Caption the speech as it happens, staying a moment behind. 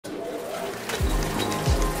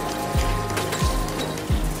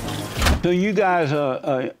So you guys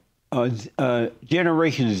are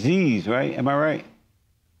Generation Zs, right? Am I right?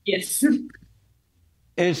 Yes.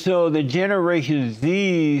 And so the Generation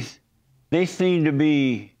Zs, they seem to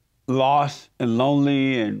be lost and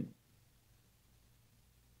lonely and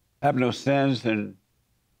have no sense and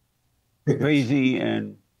crazy.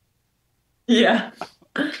 And Yeah.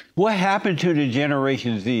 what happened to the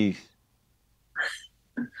Generation Zs?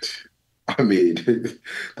 I mean,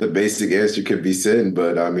 the basic answer could be sin,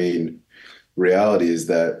 but I mean, reality is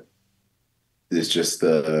that it's just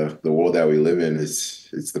the world that we live in.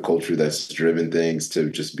 It's the culture that's driven things to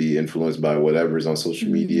just be influenced by whatever's on social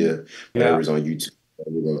Mhm. media, Yeah. whatever's on YouTube,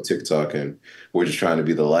 whatever's on TikTok, and we're just trying to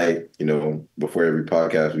be the light. You know, before every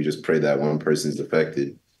podcast, we just pray that one person's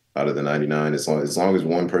affected out of the 99. As long as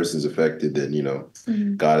one person's affected, then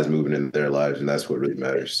Mhm. God is moving in their lives, and that's what really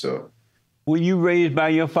matters. So, Were you raised by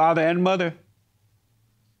your father and mother?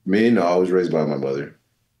 me, no, I was raised by my mother.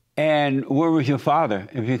 And where was your father,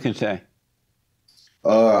 if you can say?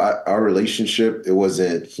 Our relationship, it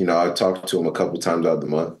wasn't, I talked to him a couple times out of the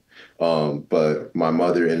month. But my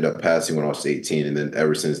mother ended up passing when I was 18. And then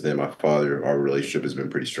ever since then, my father, our relationship has been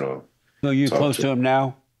pretty strong. So you're Talk close to to him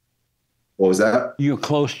now? What was that? You're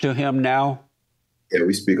close to him now? Yeah,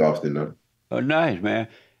 we speak often though. Oh, nice, man.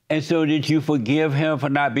 And so did you forgive him for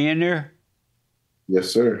not being there? Yes,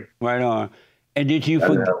 sir. Right on. And did you I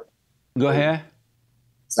didn't forgive? Go have, ahead.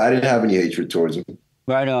 I didn't have any hatred towards him.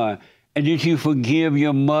 Right on. And did you forgive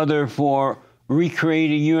your mother for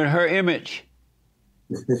recreating you in her image?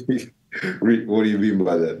 What do you mean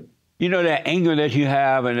by that? You know, that anger that you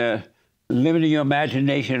have and living in your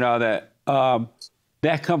imagination and all that,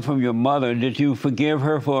 that come from your mother. Did you forgive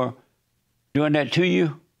her for doing that to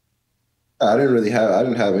you? I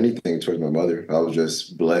didn't have anything towards my mother. I was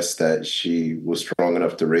just blessed that she was strong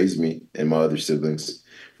enough to raise me and my other siblings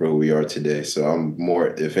for who we are today. So I'm more,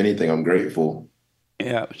 if anything, I'm grateful.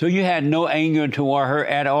 Yeah. So you had no anger toward her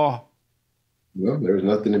at all? There's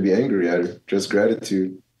nothing to be angry at, just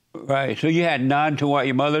gratitude. Right. So you had none toward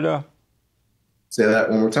your mother, though? Say that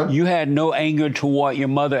one more time. You had no anger toward your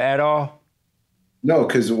mother at all? No,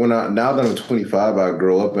 because now that I'm 25, I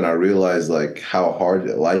grow up and I realize like how hard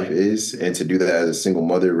life is, and to do that as a single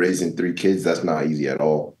mother raising three kids, that's not easy at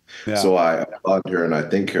all. Yeah. So I applaud her and I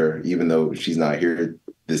thank her, even though she's not here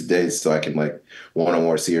this day, so I can like one on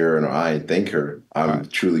one see her in her eye and thank her. Right. I'm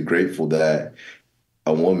truly grateful that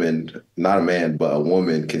a woman, not a man, but a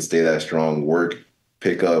woman can stay that strong, work,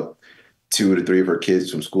 pick up two to three of her kids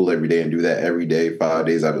from school every day and do that every day, 5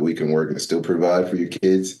 days out of the week and work and still provide for your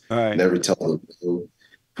kids. Right. Never tell them no.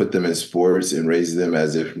 Put them in sports and raise them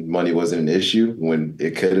as if money wasn't an issue when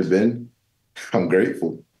it could have been. I'm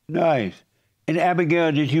grateful. Nice. And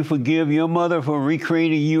Abigail, did you forgive your mother for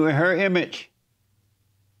recreating you in her image?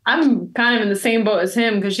 I'm kind of in the same boat as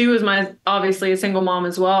him because she was my obviously a single mom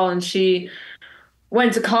as well, and she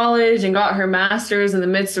went to college and got her master's in the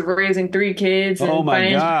midst of raising three kids Oh and my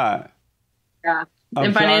financially, God. yeah, I'm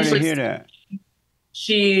and sorry to financially hear that.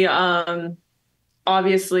 she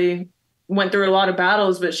obviously went through a lot of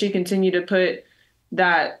battles, but she continued to put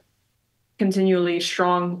that continually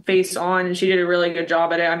strong face on, and she did a really good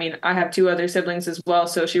job at it. I mean, I have two other siblings as well,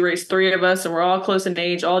 so she raised three of us and we're all close in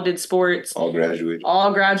age, all did sports, All graduate.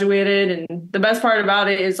 all graduated. And the best part about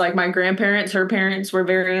it is like my grandparents, her parents were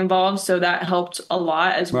very involved, so that helped a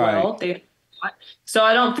lot as Right. well. So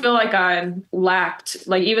I don't feel like I lacked,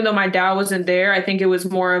 like, even though my dad wasn't there, I think it was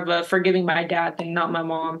more of a forgiving my dad thing, not my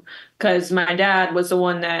mom, because my dad was the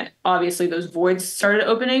one that obviously those voids started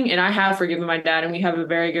opening, and I have forgiven my dad, and we have a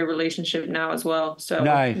very good relationship now as well. So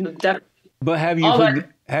Nice. definitely But all that.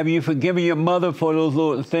 have you forgiven your mother for those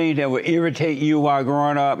little things that would irritate you while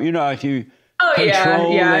growing up? You know, as you Oh yeah, yeah.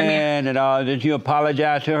 controlling I mean, and all. Did you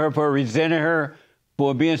apologize to her for resenting her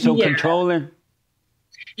for being so yeah. controlling?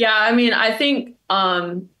 Yeah, I mean, I think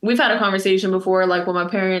we've had a conversation before, like when my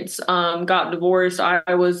parents got divorced,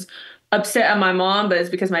 I was upset at my mom, but it's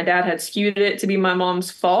because my dad had skewed it to be my mom's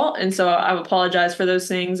fault. And so I've apologized for those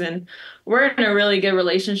things. And we're in a really good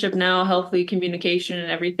relationship now, healthy communication and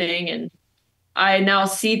everything. And I now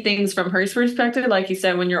see things from her perspective. Like you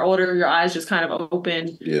said, when you're older, your eyes just kind of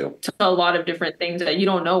open Yeah. to a lot of different things that you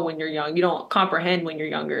don't know when you're young. You don't comprehend when you're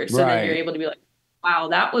younger. So then you're Right. able to be like, wow,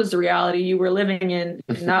 that was the reality you were living in.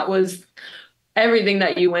 And that was everything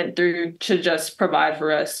that you went through to just provide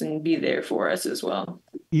for us and be there for us as well.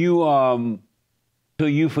 You so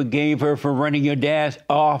you forgave her for running your dad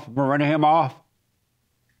off, for running him off?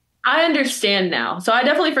 I understand now. So I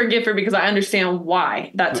definitely forgive her because I understand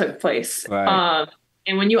why that took place. Right.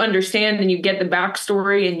 And when you understand and you get the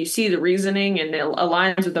backstory and you see the reasoning and it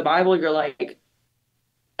aligns with the Bible, you're like,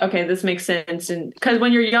 okay, this makes sense. And because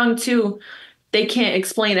when you're young too, they can't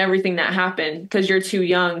explain everything that happened because you're too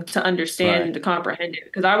young to understand and Right. to comprehend it.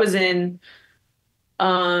 Because I was in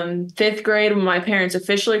fifth grade when my parents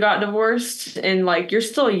officially got divorced, and like you're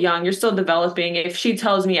still young, you're still developing. If she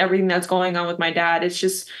tells me everything that's going on with my dad,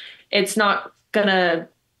 it's not gonna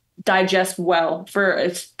digest well for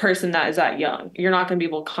a person that is that young. You're not gonna be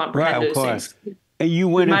able to Right, comprehend of those course. things. And you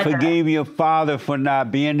With went and my dad, forgave your father for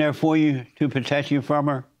not being there for you to protect you from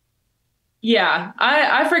her? yeah,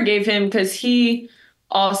 I forgave him because he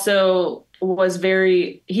also was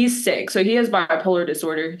he's sick. So he has bipolar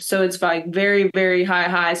disorder. So it's like very, very high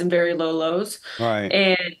highs and very low lows. Right.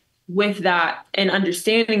 And with that and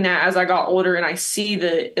understanding that as I got older and I see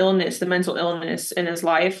the illness, the mental illness in his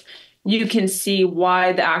life, you can see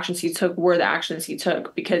why the actions he took were the actions he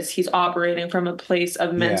took because he's operating from a place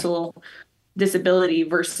of Yeah, mental disability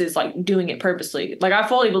versus like doing it purposely. Like I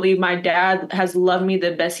fully believe my dad has loved me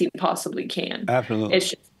the best he possibly can. absolutely. It's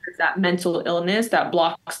just that mental illness that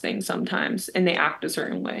blocks things sometimes and they act a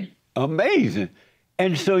certain way. Amazing.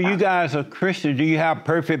 And so you Yeah. guys are Christian. Do you have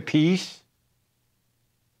perfect peace?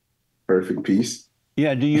 Perfect peace.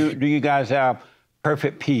 Yeah, do you guys have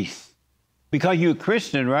perfect peace? Because you're a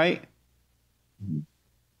Christian, right?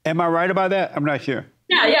 Am I right about that? I'm not sure.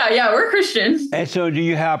 Yeah. We're Christians. And so do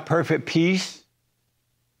you have perfect peace?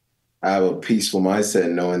 I have a peaceful mindset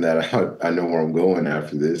knowing that I know where I'm going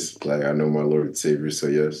after this. Like I know my Lord and Savior, so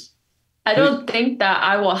yes. I don't think that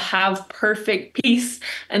I will have perfect peace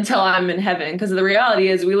until I'm in heaven because the reality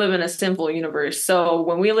is we live in a sinful universe. So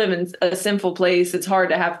when we live in a sinful place, it's hard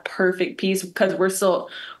to have perfect peace because we're still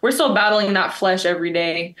battling that flesh every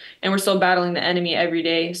day and we're still battling the enemy every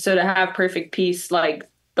day. So to have perfect peace, like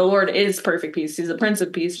the Lord is perfect peace. He's the Prince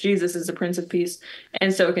of Peace. Jesus is the Prince of Peace.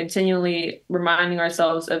 And so continually reminding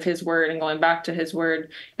ourselves of his word and going back to his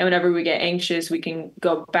word. And whenever we get anxious, we can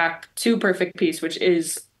go back to perfect peace, which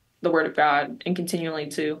is the word of God and continually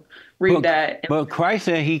to read that. But Christ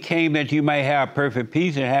said he came that you may have perfect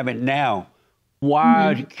peace and have it now.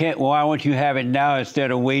 Mhm. Why won't you have it now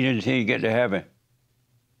instead of waiting until you get to heaven?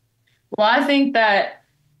 Well, I think that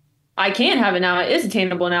I can have it now. It is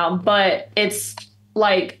attainable now, but it's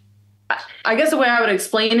like, I guess the way I would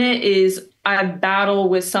explain it is I battle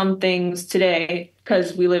with some things today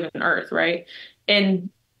because we live in earth, right? And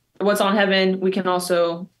what's on heaven, we can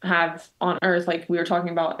also have on earth, like we were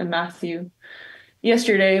talking about in Matthew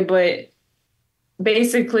yesterday. But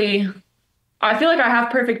basically, I feel like I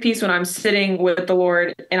have perfect peace when I'm sitting with the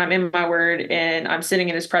Lord and I'm in my word and I'm sitting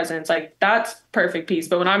in his presence. Like that's perfect peace.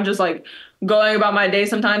 But when I'm just like going about my day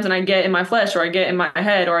sometimes and I get in my flesh or I get in my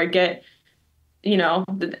head or I get,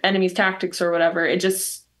 the enemy's tactics or whatever,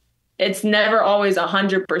 it's never always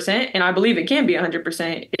 100%. And I believe it can be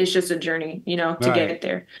 100%. It's just a journey, to Right. get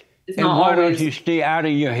there. It's And not why don't always. you stay out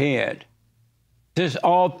of your head? Just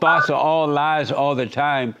all thoughts are all lies all the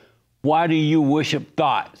time. Why do you worship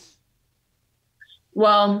thoughts?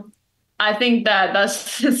 Well, I think that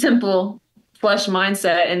that's a simple flesh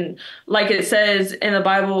mindset. And like it says in the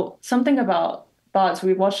Bible, something about thoughts.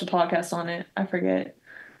 We watched a podcast on it. I forget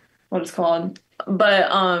what it's called. But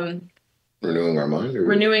Renewing our mind or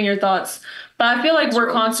renewing your thoughts. But I feel like we're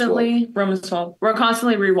Romans 12. constantly, Romans 12, we're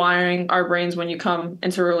constantly rewiring our brains when you come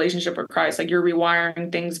into a relationship with Christ. Like you're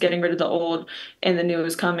rewiring things, getting rid of the old and the new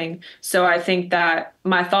is coming. So I think that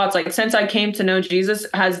my thoughts, like since I came to know Jesus,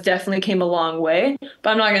 has definitely came a long way.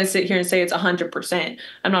 But I'm not going to sit here and say it's 100%.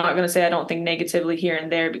 I'm not going to say I don't think negatively here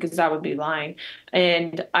and there because that would be lying.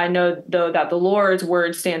 And I know, though, that the Lord's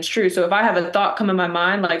word stands true. So if I have a thought come in my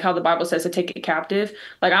mind, like how the Bible says to take it captive,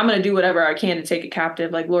 like I'm going to do whatever I can to take it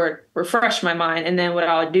captive. Like, Lord, refresh my mind. And then what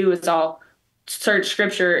I'll do is I'll search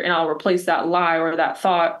scripture and I'll replace that lie or that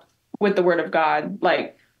thought with the word of God,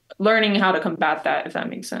 like learning how to combat that, if that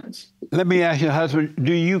makes sense. Let me ask your husband,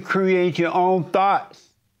 do you create your own thoughts?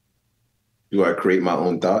 Do I create my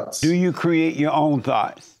own thoughts? Do you create your own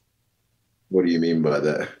thoughts? What do you mean by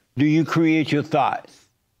that? Do you create your thoughts?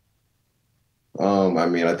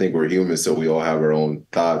 I think we're human, so we all have our own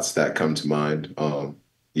thoughts that come to mind.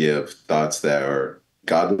 You have thoughts that are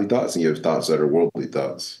godly thoughts, and you have thoughts that are worldly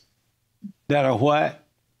thoughts. That are what?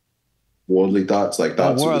 Worldly thoughts, like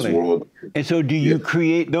thoughts of this worldly. world. And so do you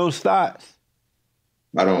create those thoughts?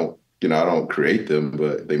 I don't create them,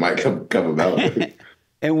 but they might come about. I'm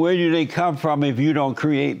And where do they come from if you don't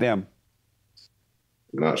create them?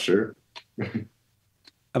 not sure.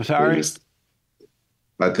 I'm sorry?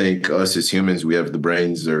 I think us as humans, we have the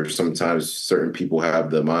brains, or sometimes certain people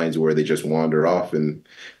have the minds where they just wander off, and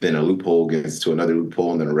then a loophole gets to another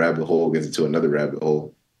loophole, and then a rabbit hole gets into another rabbit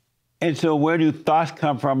hole. And so where do thoughts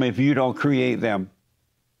come from if you don't create them?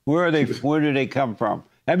 Where do they come from?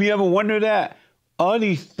 Have you ever wondered that? All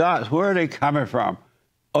these thoughts, where are they coming from?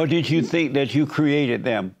 Or did you think that you created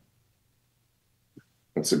them?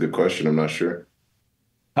 That's a good question. I'm not sure.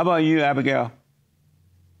 How about you, Abigail?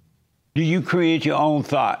 Do you create your own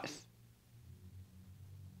thoughts?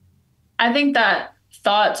 I think that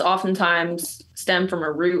thoughts oftentimes stem from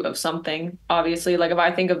a root of something, obviously. Like if I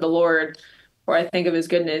think of the Lord or I think of his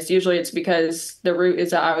goodness, usually it's because the root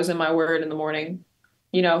is that I was in my word in the morning,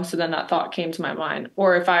 so then that thought came to my mind.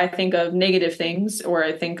 Or if I think of negative things or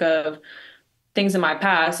I think of things in my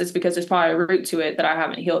past, it's because there's probably a root to it that I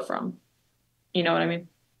haven't healed from. You know what I mean?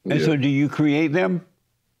 And Yeah. so do you create them?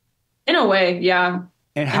 In a way, yeah.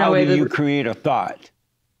 And how do you create a thought?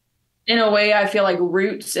 In a way, I feel like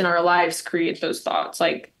roots in our lives create those thoughts,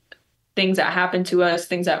 like things that happen to us,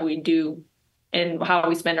 things that we do, and how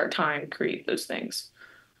we spend our time create those things.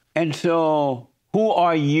 And so who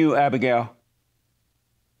are you, Abigail?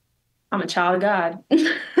 I'm a child of God.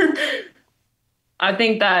 I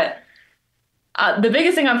think that the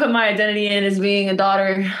biggest thing I put my identity in is being a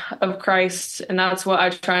daughter of Christ, and that's what I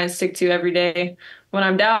try and stick to every day. When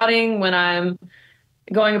I'm doubting, when I'm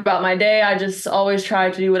going about my day, I just always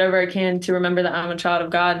try to do whatever I can to remember that I'm a child of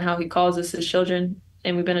God and how he calls us his children,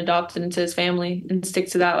 and we've been adopted into his family, and stick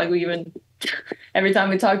to that. Like we even, every time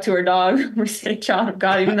we talk to our dog, we say child of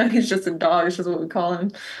God, even though he's just a dog, it's just what we call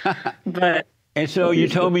him. But And so you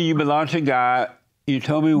told me you belong to God. You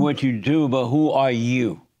told me what you do, but who are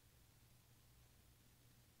you?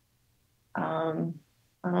 I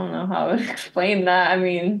don't know how to explain that. I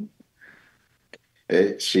mean,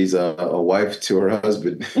 Hey, she's a wife to her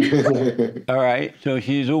husband. All right. So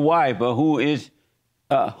she's a wife, but who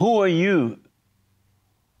are you?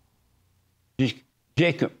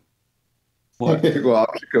 Jacob. What? Well,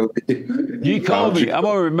 I'm Jakobe. Jacobe. I'm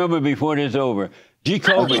going to remember before this is over.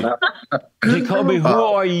 Jacobe. Jacobe, who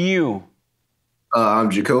are you?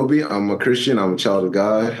 I'm Jakobe. I'm a Christian. I'm a child of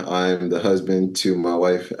God. I'm the husband to my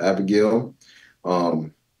wife, Abigail.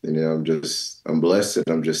 I'm blessed and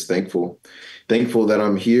I'm just thankful that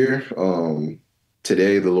I'm here.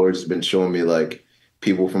 Today, the Lord's been showing me like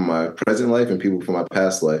people from my present life and people from my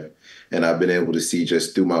past life. And I've been able to see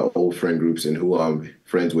just through my old friend groups and who I'm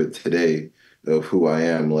friends with today of who I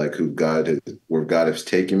am, like where God has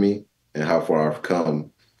taken me and how far I've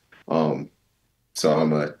come. So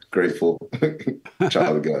I'm a grateful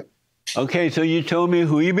child of God. Okay, so you told me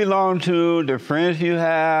who you belong to, the friends you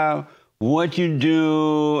have, what you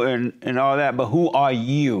do, and all that, but who are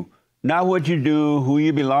you? Not what you do, who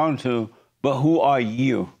you belong to, but who are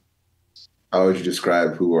you? How would you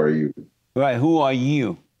describe who are you? Right, who are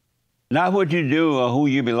you? Not what you do or who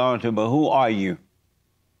you belong to, but who are you?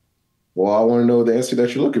 Well, I want to know the answer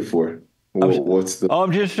that you're looking for.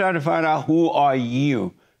 I'm just trying to find out who are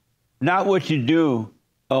you? Not what you do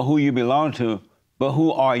or who you belong to, but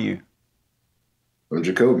who are you? I'm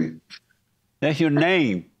Jakobe. That's your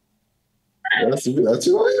name. That's who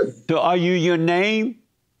I am. So are you your name?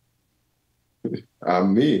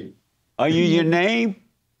 I'm me. Are you your name?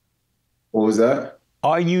 What was that?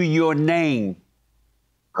 Are you your name?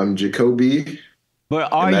 I'm Jakobe.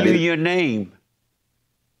 But are you your name?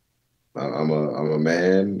 I'm a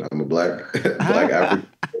man. I'm a black African.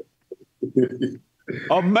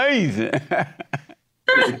 Amazing.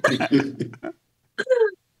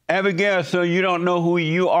 Abigail, so you don't know who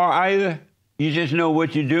you are either? You just know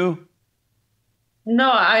what you do?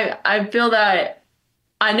 no, I feel that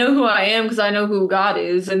I know who I am because I know who God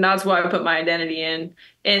is, and that's what I put my identity in.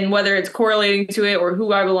 And whether it's correlating to it or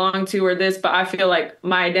who I belong to or this, but I feel like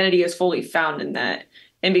my identity is fully found in that.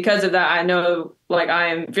 And because of that, I know like I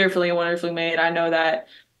am fearfully and wonderfully made. I know that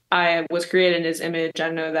I was created in his image.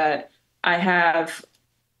 I know that I have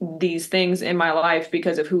these things in my life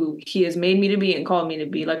because of who he has made me to be and called me to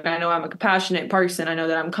be. Like, I know I'm a compassionate person. I know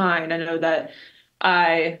that I'm kind. I know that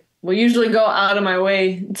I will usually go out of my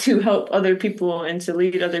way to help other people and to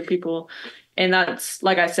lead other people. And that's,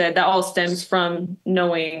 like I said, that all stems from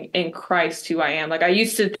knowing in Christ who I am. Like, I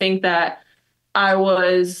used to think that I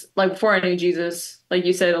was, like, before I knew Jesus, like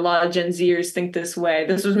you said, a lot of Gen Zers think this way.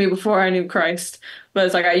 This was me before I knew Christ. But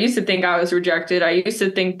it's like, I used to think I was rejected. I used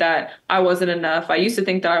to think that I wasn't enough. I used to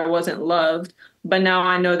think that I wasn't loved. But now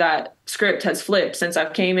I know that script has flipped since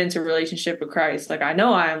I've came into a relationship with Christ. Like, I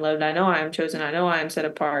know I am loved. I know I am chosen. I know I am set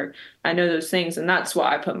apart. I know those things. And that's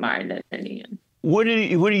why I put my identity in. What do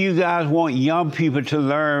you guys want young people to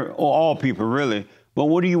learn, or all people really, but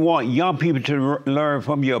what do you want young people to learn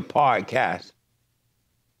from your podcast?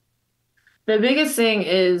 The biggest thing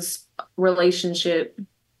is relationship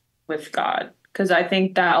with God, because I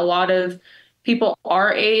think that a lot of people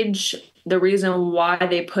our age the reason why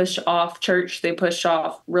they push off church, they push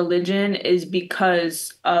off religion, is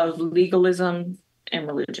because of legalism and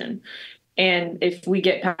religion. And if we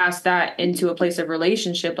get past that into a place of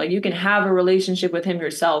relationship, like you can have a relationship with him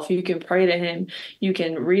yourself, you can pray to him, you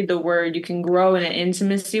can read the word, you can grow in an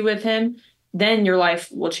intimacy with him, then your life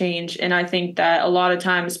will change. And I think that a lot of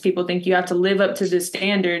times people think you have to live up to this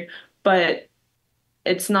standard, but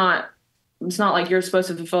it's not like you're supposed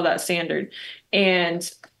to fulfill that standard. And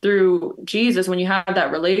through Jesus, when you have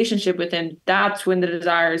that relationship with him, that's when the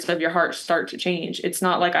desires of your heart start to change. It's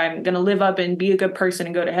not like I'm going to live up and be a good person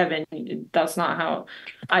and go to heaven. That's not how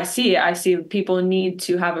I see it. I see people need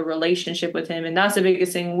to have a relationship with him. And that's the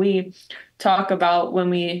biggest thing we talk about when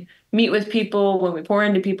we meet with people, when we pour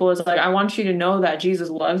into people, is like, I want you to know that Jesus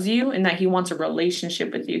loves you and that he wants a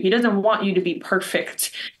relationship with you. He doesn't want you to be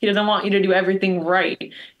perfect. He doesn't want you to do everything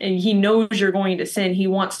right. And he knows you're going to sin. He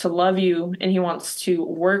wants to love you and he wants to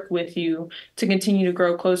work with you to continue to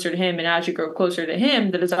grow closer to him. And as you grow closer to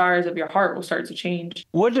him, the desires of your heart will start to change.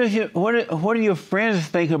 What do your friends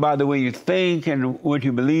think about the way you think and what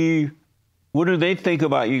you believe? What do they think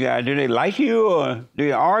about you guys? Do they like you or do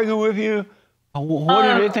they argue with you? What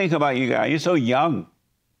do they think about you guys? You're so young.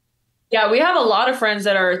 Yeah, we have a lot of friends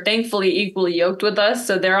that are thankfully equally yoked with us.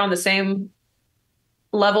 So they're on the same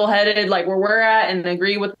level-headed, like where we're at, and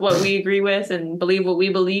agree with what we agree with and believe what we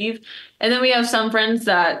believe. And then we have some friends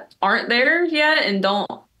that aren't there yet and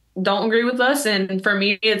don't agree with us. And for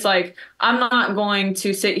me, it's like, I'm not going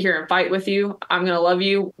to sit here and fight with you. I'm going to love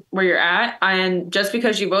you where you're at. And just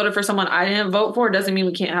because you voted for someone I didn't vote for doesn't mean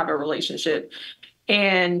we can't have a relationship.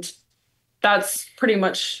 And that's pretty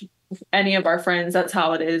much any of our friends. That's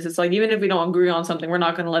how it is. It's like, even if we don't agree on something, we're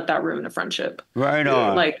not going to let that ruin a friendship. Right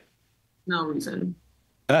on. Like, no reason.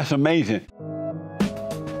 That's amazing.